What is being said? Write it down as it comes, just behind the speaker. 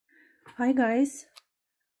Hi guys,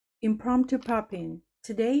 impromptu pop-in.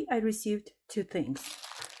 Today I received two things.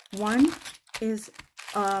 One is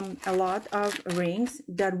a lot of rings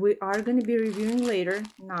that we are going to be reviewing later,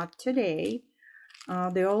 not today.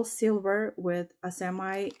 They're all silver with a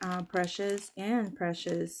semi-precious and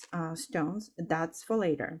precious stones. That's for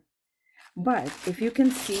later. But if you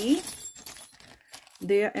can see,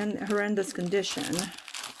 they're in horrendous condition.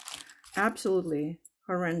 Absolutely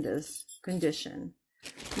horrendous condition.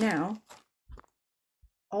 Now,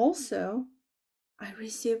 also, I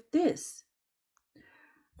received this.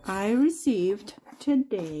 I received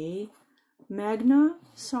today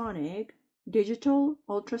Magnasonic digital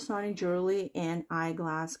ultrasonic jewelry and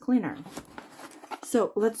eyeglass cleaner.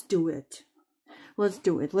 So let's do it.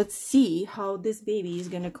 Let's see how this baby is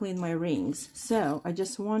gonna clean my rings. So I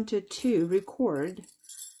just wanted to record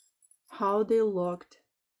how they looked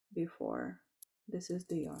before. This is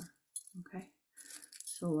they are. Okay,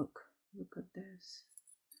 so look at this.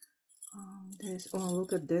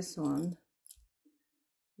 Look at this one.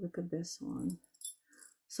 Look at this one.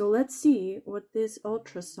 So let's see what this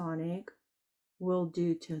ultrasonic will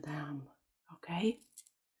do to them. Okay,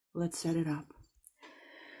 let's set it up.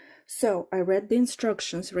 So I read the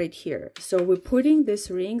instructions right here. So we're putting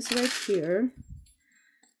these rings right here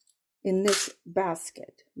in this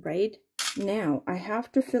basket, right? Now I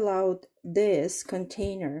have to fill out this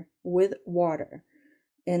container with water,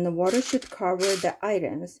 and the water should cover the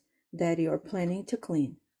items that you're planning to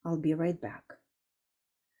clean. I'll be right back.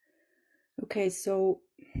 Okay, so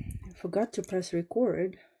I forgot to press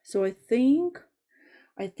record. So I think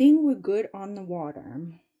we're good on the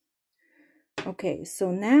water. Okay,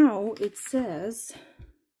 so now it says,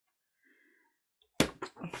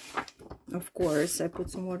 of course, I put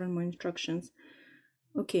some water in my instructions.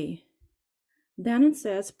 Okay, then it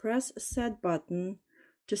says press set button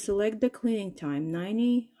to select the cleaning time,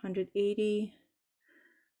 90, 180.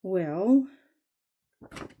 Well,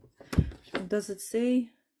 does it say?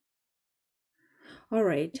 All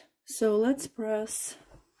right, so let's press.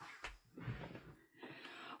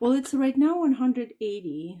 Well, it's right now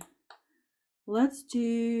 180. Let's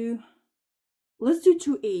do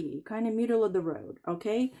 280, kind of middle of the road,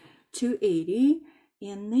 okay? 280,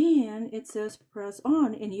 and then it says press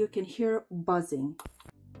on, and you can hear buzzing.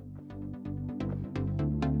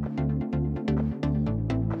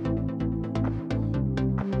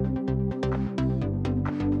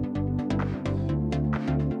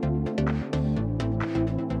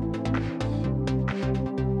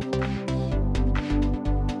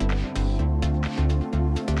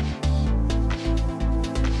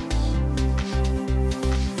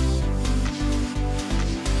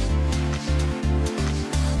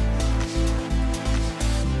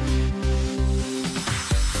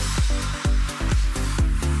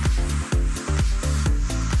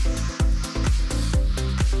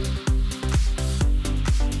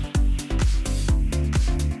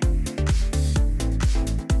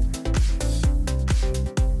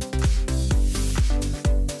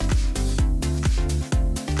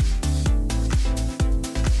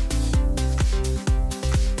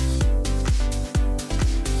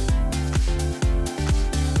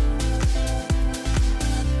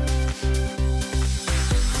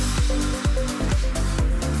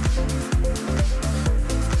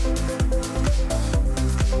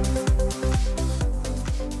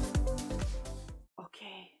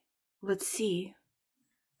 Let's see.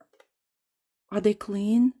 Are they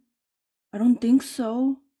clean? I don't think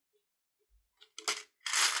so.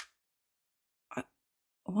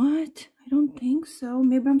 What? I don't think so.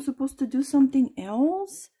 Maybe I'm supposed to do something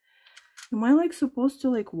else? Am I like supposed to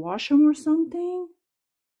like wash them or something?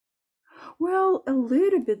 Well, a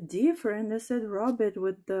little bit different. They said rub it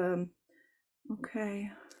with the...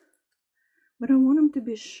 Okay. But I want them to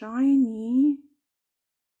be shiny.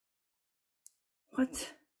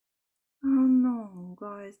 What? I don't know,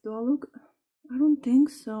 guys. Do I look? I don't think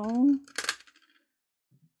so.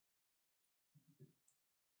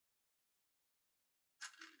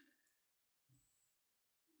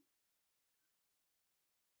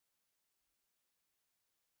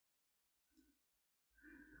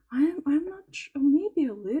 I'm not sure. Maybe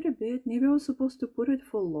a little bit. Maybe I was supposed to put it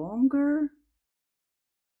for longer.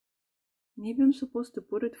 Maybe I'm supposed to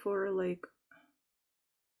put it for like...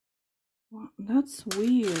 Well, that's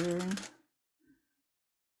weird.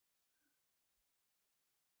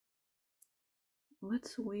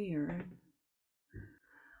 That's weird.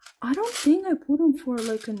 I don't think I put them for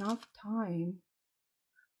like enough time.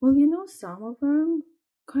 Well, you know, some of them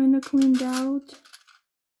kind of cleaned out.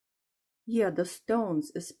 Yeah, the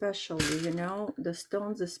stones especially, you know, the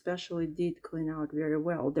stones especially did clean out very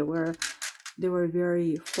well. They were They were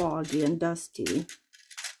very foggy and dusty.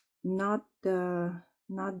 Not the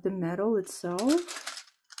metal itself.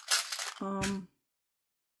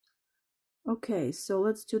 Okay, so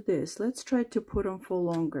let's do this. Let's try to put them for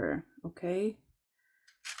longer, okay?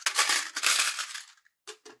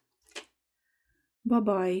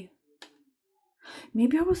 Bye-bye.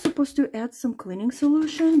 Maybe I was supposed to add some cleaning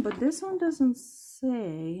solution, but this one doesn't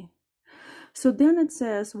say. So then it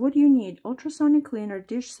says, what do you need? Ultrasonic cleaner,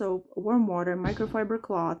 dish soap, warm water, microfiber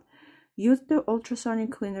cloth. Use the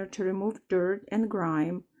ultrasonic cleaner to remove dirt and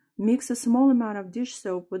grime. Mix a small amount of dish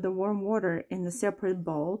soap with the warm water in a separate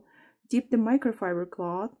bowl. Dip the microfiber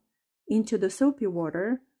cloth into the soapy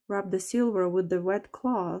water. Rub the silver with the wet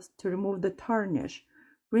cloth to remove the tarnish.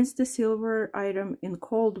 Rinse the silver item in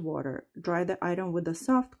cold water. Dry the item with a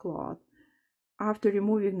soft cloth. After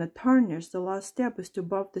removing the tarnish, the last step is to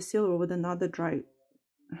buff the silver with another dry.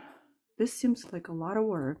 This seems like a lot of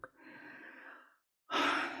work.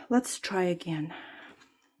 Let's try again.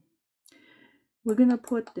 We're gonna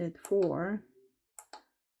put it for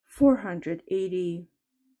 480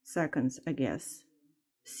 seconds, I guess.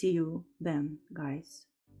 See you then, guys.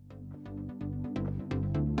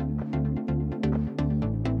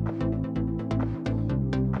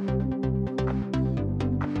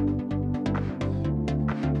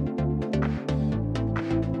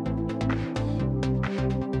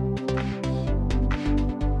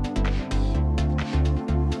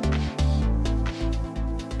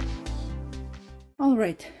 All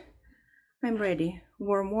right, I'm ready.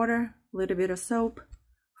 Warm water, a little bit of soap,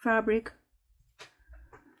 fabric.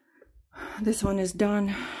 This one is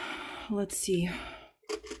done. Let's see.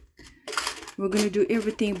 We're gonna do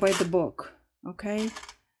everything by the book, okay?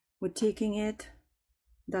 We're taking it,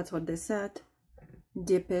 that's what they said,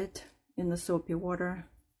 dip it in the soapy water,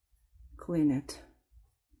 clean it.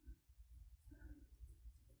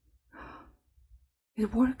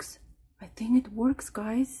 It works. I think it works,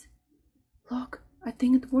 guys. Look, I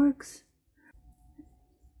think it works.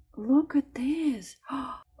 Look at this.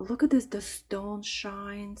 Look at this, the stone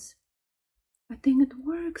shines. I think it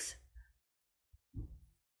works.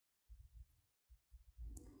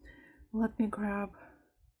 Let me grab.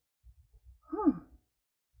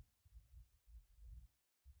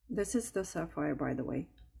 This is the sapphire, by the way.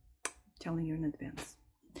 I'm telling you in advance.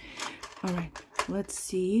 All right, let's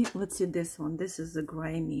see this one. This is the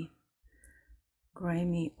grimy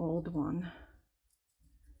old one.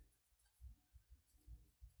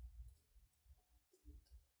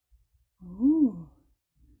 Ooh.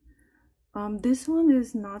 This one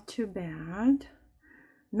is not too bad.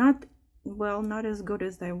 Not as good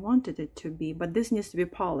as I wanted it to be, but this needs to be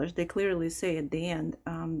polished. They clearly say at the end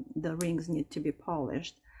the rings need to be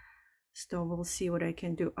polished. So we'll see what I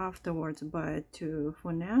can do afterwards, but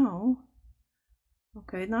for now,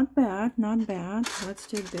 okay, not bad, not bad. Let's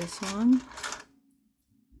take this one.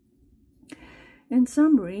 And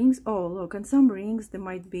some rings, oh look, and some rings, they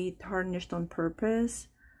might be tarnished on purpose,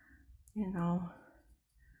 you know,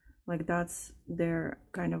 like that's their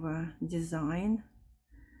kind of a design.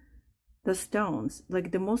 The stones,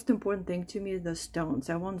 like the most important thing to me is the stones.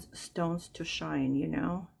 I want stones to shine, you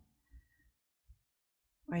know.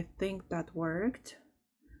 I think that worked,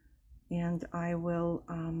 and I will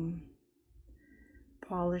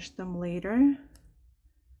polish them later.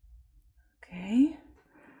 Okay,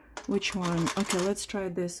 which one? Okay, let's try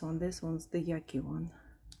this one. This one's the yucky one.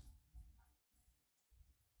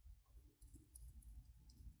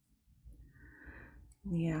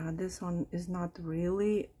 Yeah, this one is not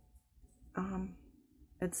really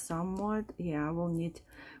it's somewhat, yeah, I will need,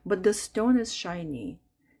 but the stone is shiny.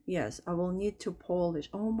 Yes, I will need to polish.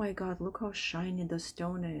 Oh my god, look how shiny the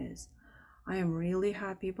stone is. I am really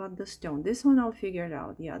happy about the stone. This one I'll figure it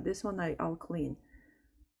out. Yeah, this one I'll clean.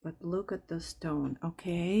 But look at the stone.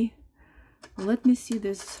 Okay, let me see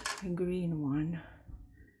this green one.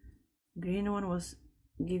 Green one was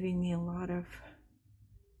giving me a lot of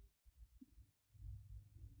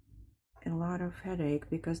headache,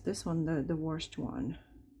 because this one, the worst one.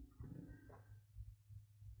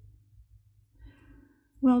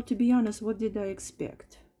 Well, to be honest, what did I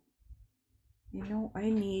expect? You know, I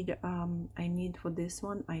need for this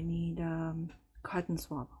one, I need cotton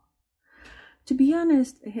swab. To be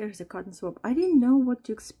honest, here's a cotton swab. I didn't know what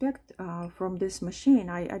to expect from this machine.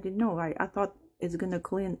 I didn't know. I thought it's gonna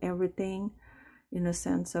clean everything in a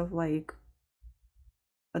sense of like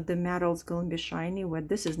the metal's gonna be shiny, where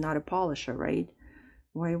this is not a polisher, right?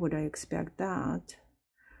 Why would I expect that?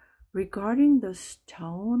 Regarding the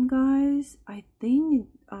stone, guys, I think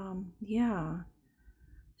yeah,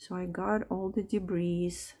 so I got all the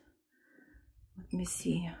debris. Let me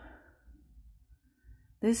see.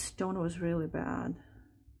 This stone was really bad.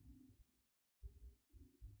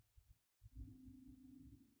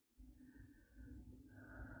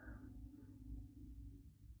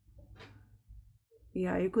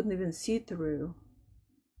 Yeah, you couldn't even see through.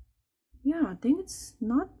 Yeah, I think it's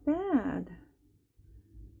not bad.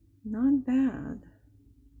 Not bad.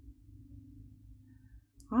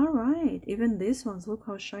 All right, even these ones, look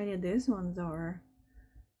how shiny these ones are.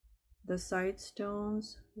 The side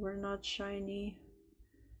stones were not shiny.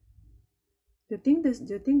 Do you think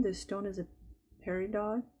this stone is a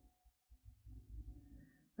peridot?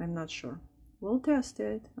 I'm not sure. We'll test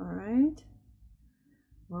it. All right,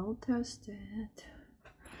 we'll test it.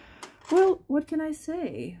 Well, what can I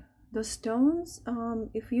say? The stones,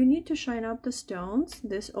 if you need to shine up the stones,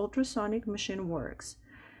 this ultrasonic machine works.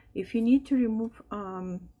 If you need to remove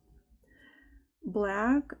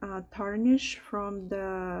black tarnish from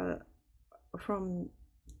the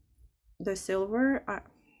silver,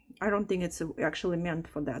 I don't think it's actually meant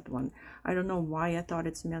for that one. I don't know why I thought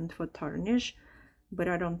it's meant for tarnish, but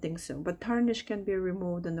I don't think so. But tarnish can be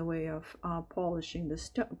removed in the way of polishing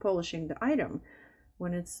the item.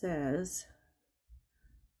 When it says,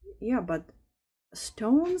 yeah, but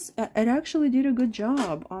stones, it actually did a good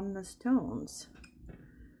job on the stones,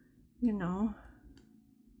 you know.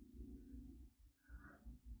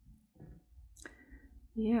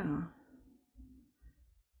 Yeah.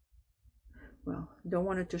 Well, don't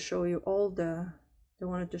want to show you all the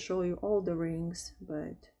rings,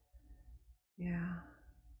 but yeah.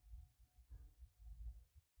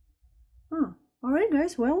 Huh. All right,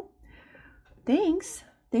 guys. Well, thanks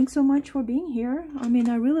so much for being here. I mean,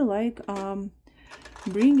 I really like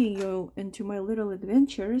bringing you into my little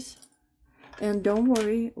adventures. And don't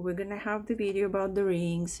worry, we're gonna have the video about the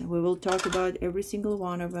rings. We will talk about every single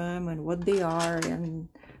one of them and what they are and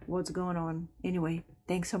what's going on. Anyway,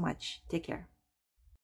 thanks so much. Take care.